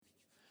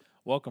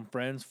Welcome,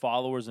 friends,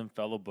 followers, and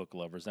fellow book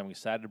lovers. I'm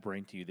excited to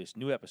bring to you this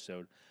new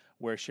episode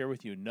where I share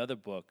with you another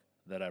book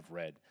that I've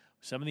read.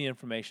 Some of the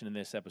information in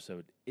this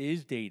episode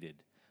is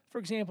dated. For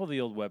example, the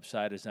old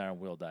website is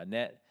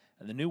ironwheel.net,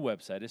 and the new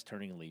website is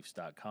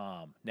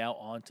turningleafs.com. Now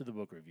on to the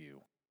book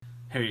review.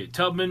 Harriet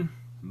Tubman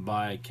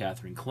by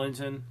Catherine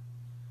Clinton.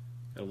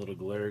 Got a little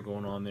glare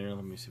going on there.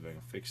 Let me see if I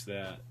can fix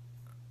that.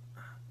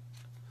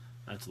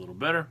 That's a little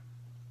better.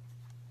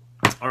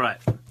 All right.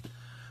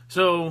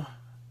 So,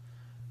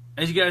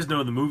 as you guys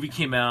know, the movie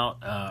came out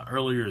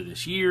earlier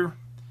this year,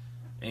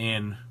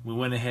 and we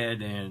went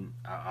ahead and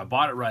I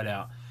bought it right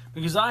out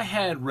because I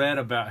had read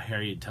about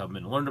Harriet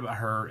Tubman, learned about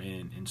her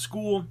in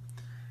school.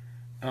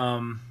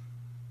 But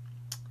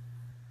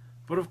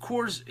of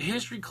course,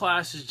 history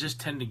classes just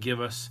tend to give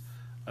us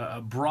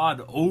a broad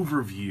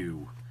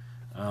overview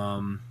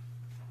of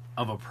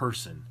a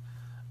person.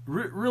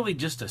 Really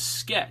just a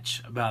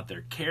sketch about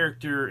their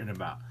character and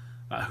about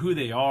who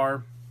they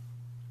are.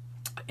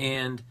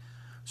 And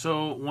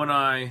so when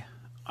I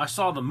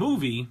saw the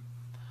movie,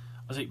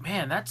 I was like,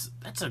 man, that's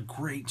a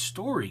great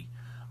story.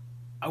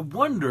 I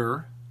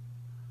wonder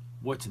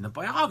what's in the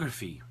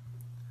biography.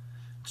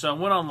 So I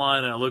went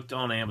online and I looked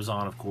on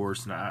Amazon, of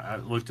course, and I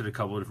looked at a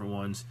couple of different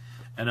ones.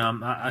 And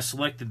I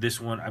selected this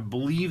one. I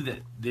believe that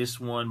this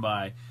one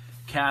by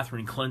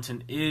Catherine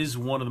Clinton is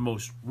one of the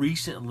most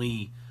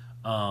recently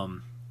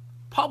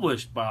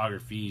published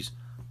biographies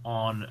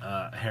on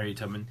Harriet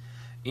Tubman.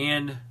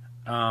 And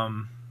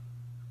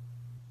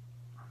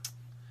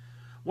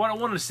what I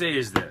want to say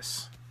is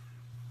this.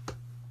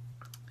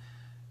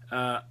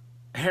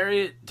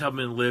 Harriet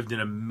Tubman lived an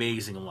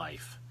amazing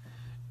life.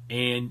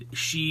 And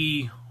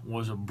she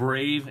was a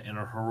brave and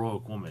a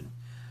heroic woman.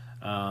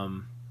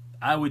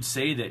 I would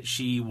say that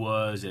she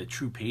was a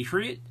true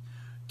patriot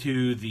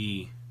to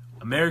the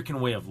American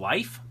way of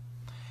life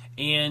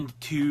and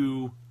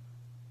to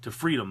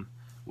freedom,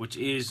 which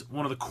is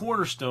one of the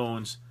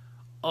cornerstones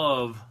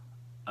of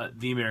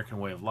the American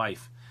way of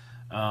life.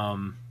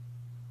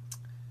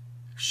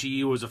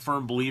 She was a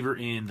firm believer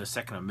in the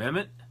Second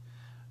Amendment.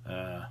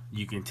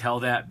 You can tell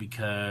that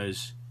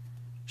because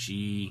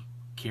she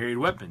carried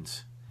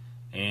weapons,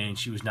 and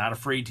she was not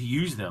afraid to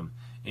use them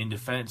in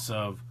defense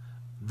of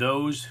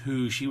those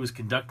who she was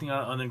conducting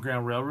on the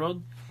Underground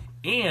Railroad,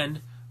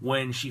 and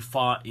when she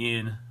fought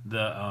in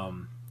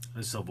the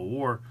Civil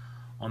War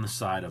on the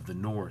side of the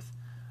North.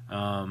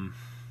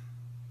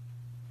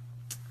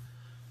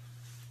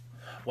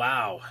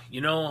 Wow,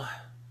 you know,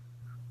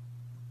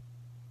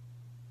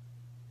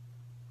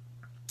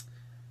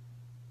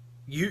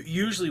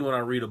 usually when I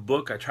read a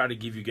book, I try to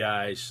give you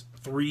guys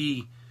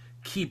 3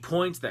 key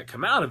points that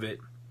come out of it.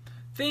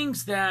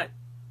 Things that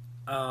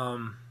are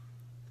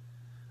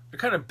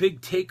kind of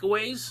big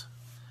takeaways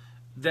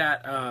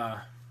that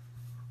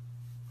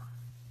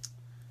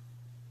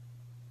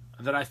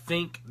that I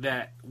think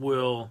that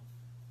will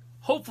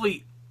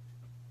hopefully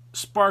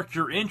spark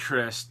your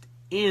interest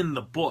in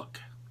the book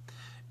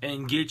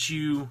and get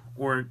you,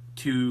 or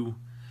to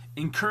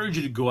encourage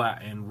you to go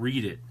out and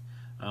read it,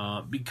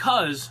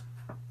 because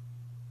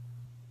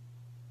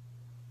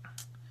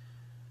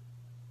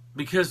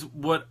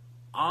what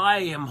I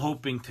am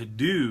hoping to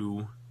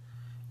do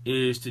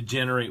is to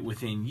generate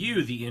within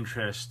you the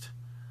interest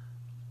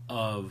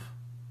of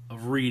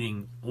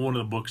reading one of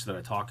the books that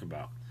I talk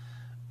about.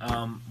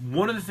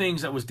 One of the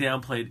things that was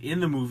downplayed in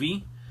the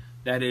movie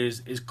that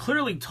is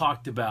clearly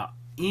talked about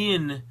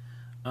in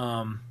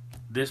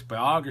this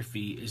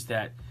biography is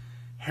that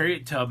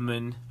Harriet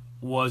Tubman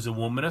was a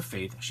woman of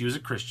faith. She was a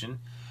Christian,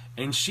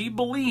 and she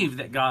believed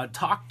that God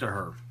talked to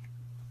her,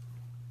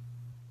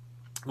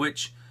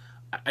 which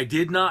I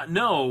did not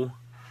know,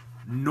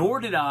 nor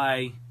did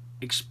I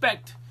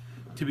expect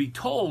to be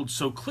told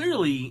so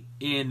clearly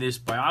in this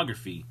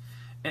biography.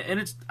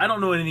 And I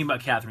don't know anything about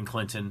Catherine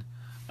Clinton,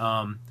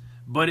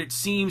 but it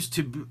seems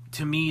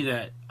to me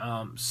that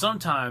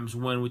sometimes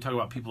when we talk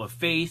about people of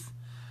faith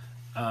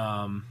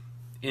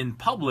in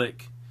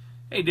public,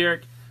 hey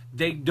Derek,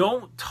 they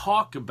don't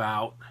talk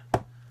about,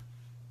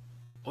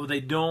 or they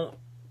don't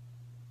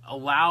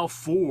allow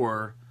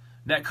for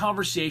that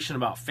conversation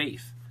about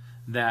faith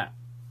that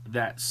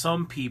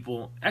some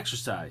people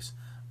exercise,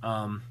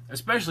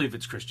 especially if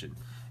it's Christian.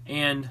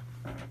 And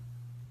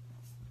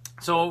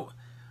so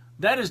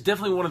that is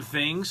definitely one of the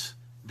things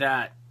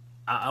that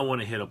I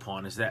want to hit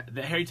upon, is that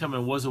Harriet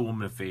Tubman was a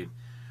woman of faith.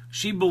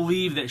 She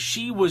believed that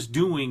she was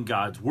doing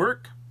God's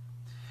work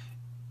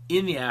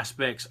in the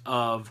aspects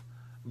of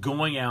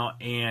going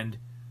out and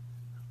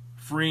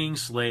freeing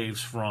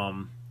slaves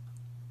from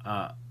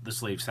the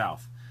slave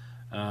South.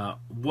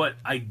 What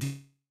I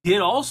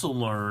did also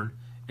learn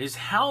is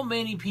how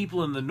many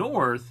people in the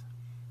North,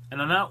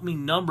 and I don't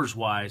mean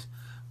numbers-wise,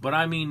 but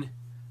I mean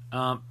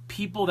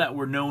people that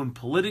were known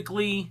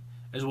politically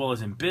as well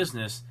as in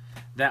business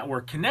that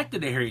were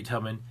connected to Harriet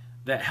Tubman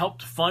that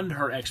helped fund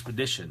her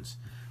expeditions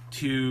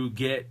to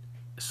get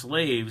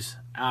slaves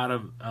out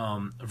of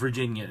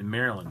Virginia and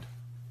Maryland.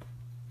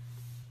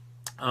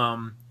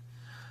 I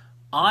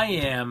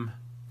am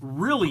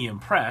really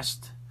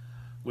impressed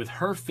with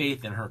her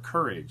faith and her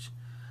courage.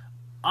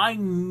 I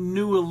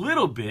knew a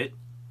little bit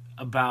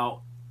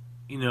about,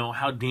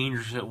 how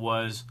dangerous it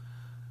was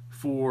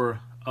for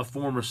a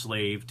former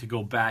slave to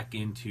go back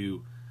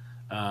into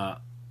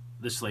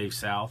the slave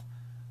South.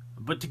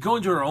 But to go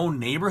into her own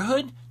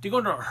neighborhood, to go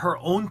into her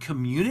own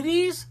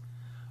communities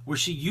where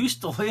she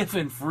used to live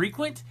and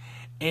frequent,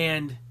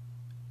 and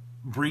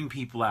bring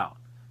people out.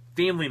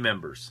 Family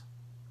members,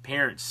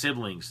 parents,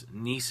 siblings,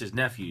 nieces,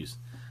 nephews,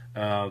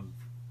 a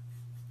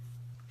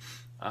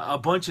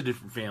bunch of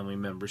different family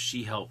members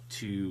she helped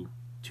to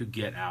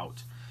get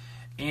out.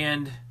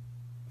 And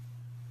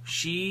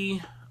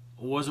she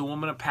was a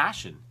woman of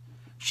passion.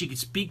 She could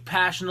speak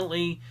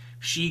passionately.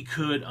 She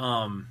could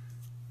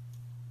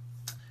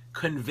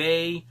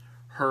convey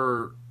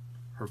her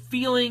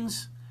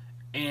feelings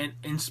and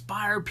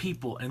inspire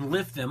people and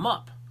lift them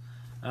up.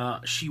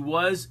 She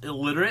was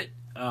illiterate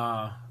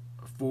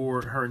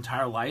for her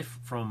entire life,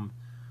 from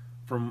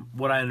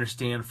what I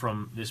understand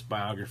from this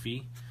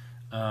biography,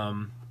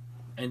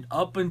 and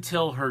up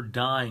until her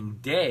dying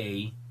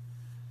day,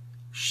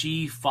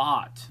 she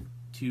fought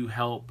to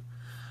help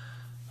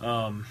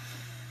the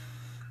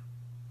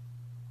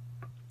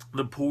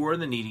poor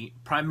and the needy,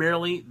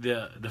 primarily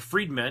the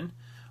freedmen,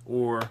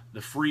 or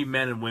the free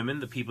men and women,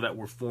 the people that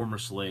were former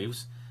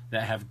slaves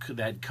that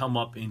had come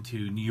up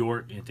into New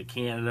York, into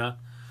Canada,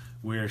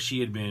 where she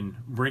had been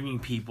bringing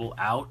people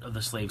out of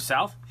the slave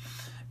South.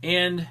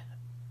 And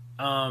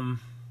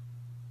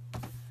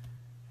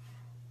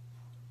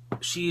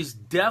she's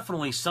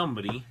definitely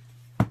somebody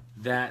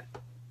that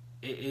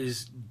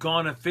is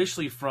gone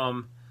officially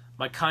from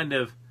my kind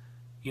of,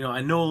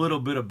 I know a little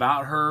bit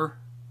about her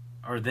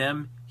or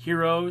them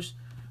heroes,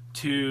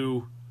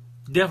 to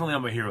definitely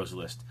on my heroes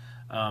list.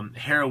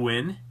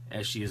 Heroine,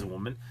 as she is a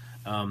woman.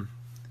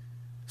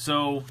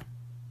 So,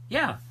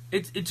 yeah,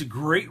 it's a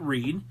great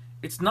read.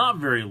 It's not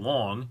very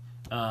long,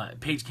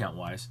 page count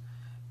wise,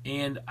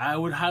 and I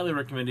would highly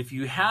recommend, if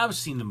you have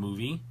seen the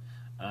movie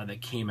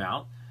that came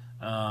out,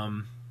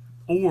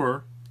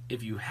 or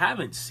if you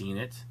haven't seen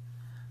it,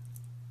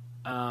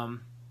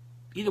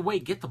 either way,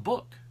 get the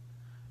book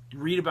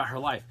and read about her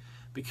life,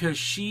 because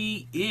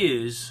she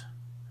is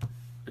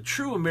a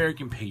true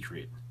American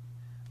patriot.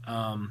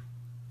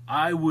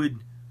 I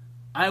would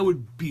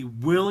be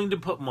willing to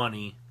put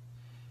money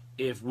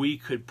if we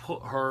could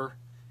put her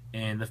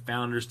and the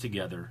founders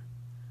together,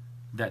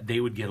 that they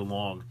would get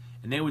along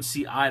and they would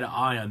see eye to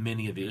eye on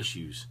many of the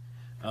issues.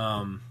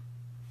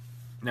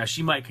 Now,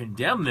 she might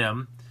condemn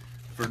them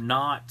for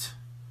not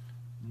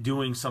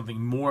doing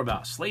something more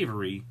about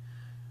slavery.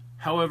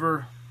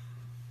 However,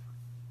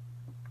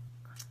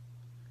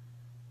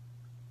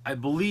 I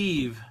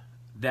believe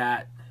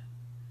that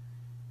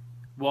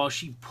while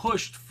she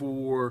pushed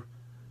for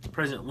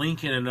President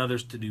Lincoln and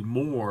others to do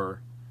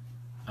more,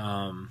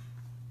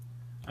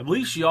 I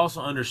believe she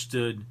also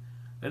understood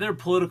that there are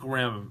political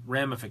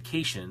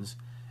ramifications,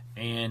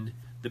 and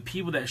the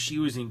people that she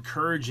was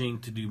encouraging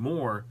to do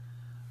more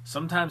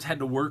sometimes had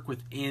to work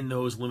within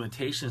those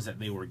limitations that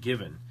they were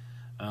given.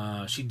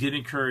 She did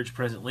encourage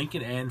President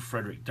Lincoln and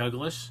Frederick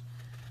Douglass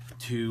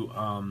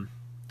to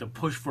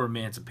push for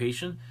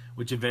emancipation,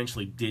 which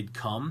eventually did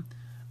come,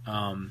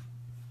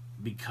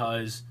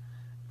 because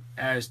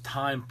as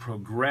time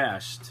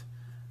progressed,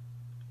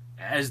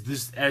 as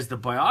the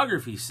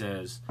biography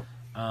says,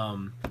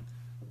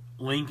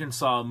 Lincoln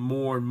saw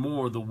more and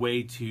more the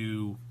way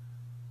to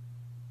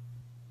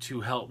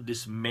help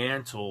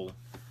dismantle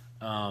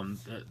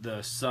the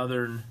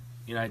southern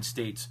United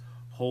States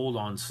hold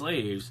on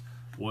slaves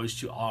was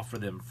to offer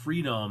them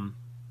freedom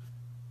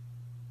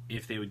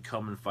if they would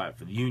come and fight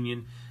for the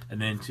Union,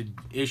 and then to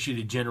issue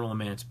the General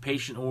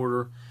Emancipation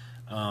Order,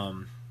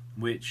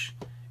 which,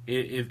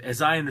 if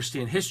as I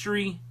understand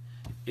history,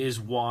 is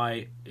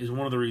one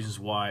of the reasons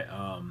why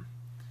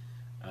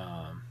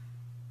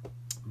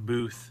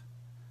Booth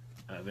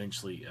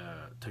eventually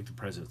took the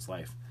president's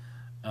life.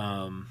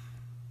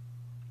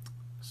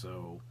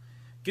 So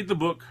get the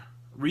book,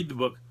 read the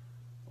book,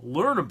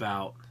 learn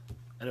about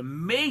an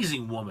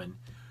amazing woman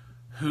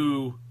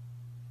who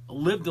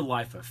lived a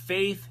life of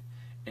faith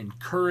and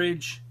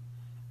courage,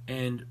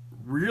 and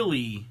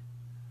really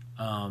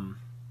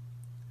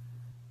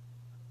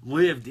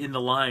lived in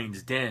the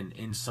lion's den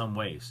in some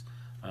ways,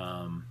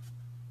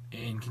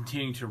 and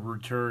continuing to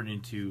return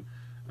into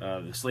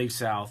the slave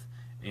South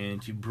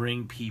and to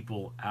bring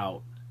people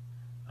out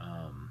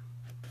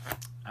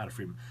of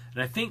freedom.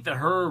 And I think that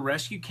her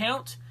rescue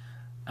count,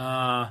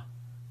 not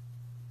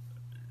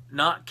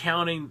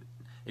counting,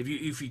 if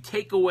you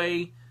take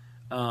away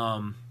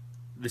the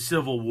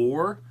Civil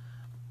War,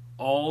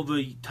 all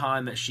the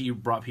time that she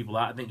brought people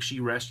out, I think she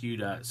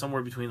rescued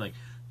somewhere between like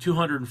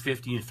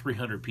 250 and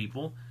 300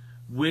 people,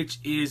 which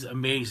is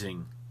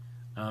amazing,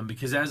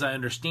 because as I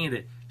understand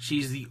it,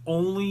 she's the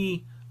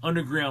only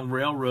Underground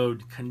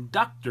Railroad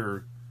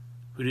conductor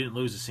who didn't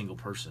lose a single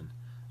person.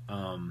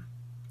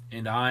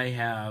 And I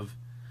have,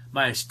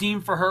 my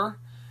esteem for her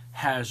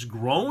has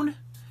grown,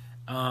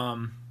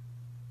 and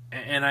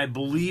I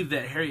believe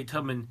that Harriet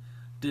Tubman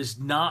does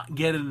not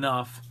get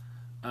enough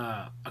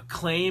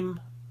acclaim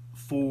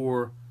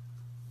for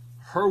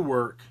her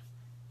work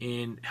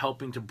in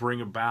helping to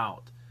bring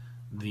about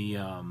the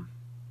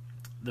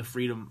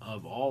freedom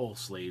of all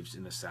slaves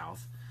in the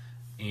South,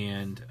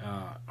 and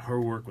her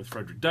work with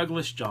Frederick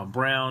Douglass, John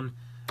Brown,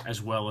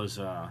 as well as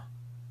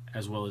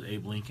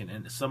Abe Lincoln,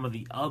 and some of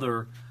the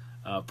other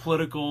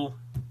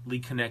politically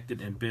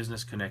connected and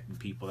business connected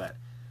people that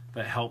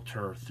helped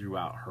her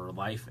throughout her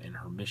life and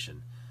her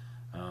mission.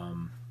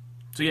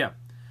 So yeah,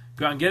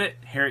 go out and get it.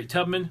 Harriet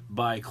Tubman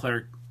by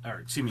Catherine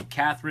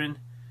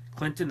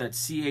Clinton.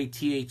 That's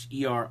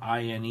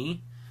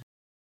Catherine.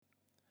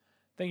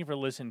 Thank you for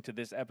listening to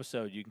this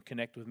episode. You can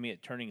connect with me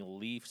at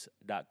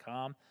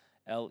turningleafs.com,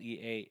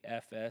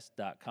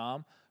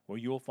 leafs.com, where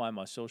you will find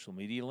my social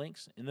media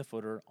links in the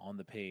footer on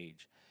the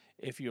page.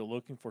 If you're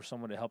looking for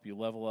someone to help you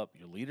level up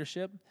your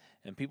leadership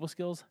and people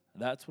skills,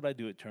 that's what I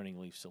do at Turning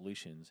Leaf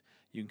Solutions.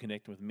 You can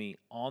connect with me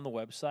on the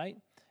website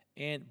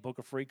and book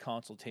a free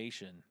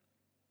consultation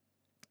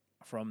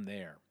from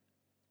there.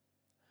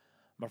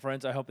 My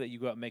friends, I hope that you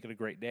go out and make it a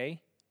great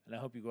day, and I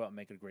hope you go out and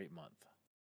make it a great month.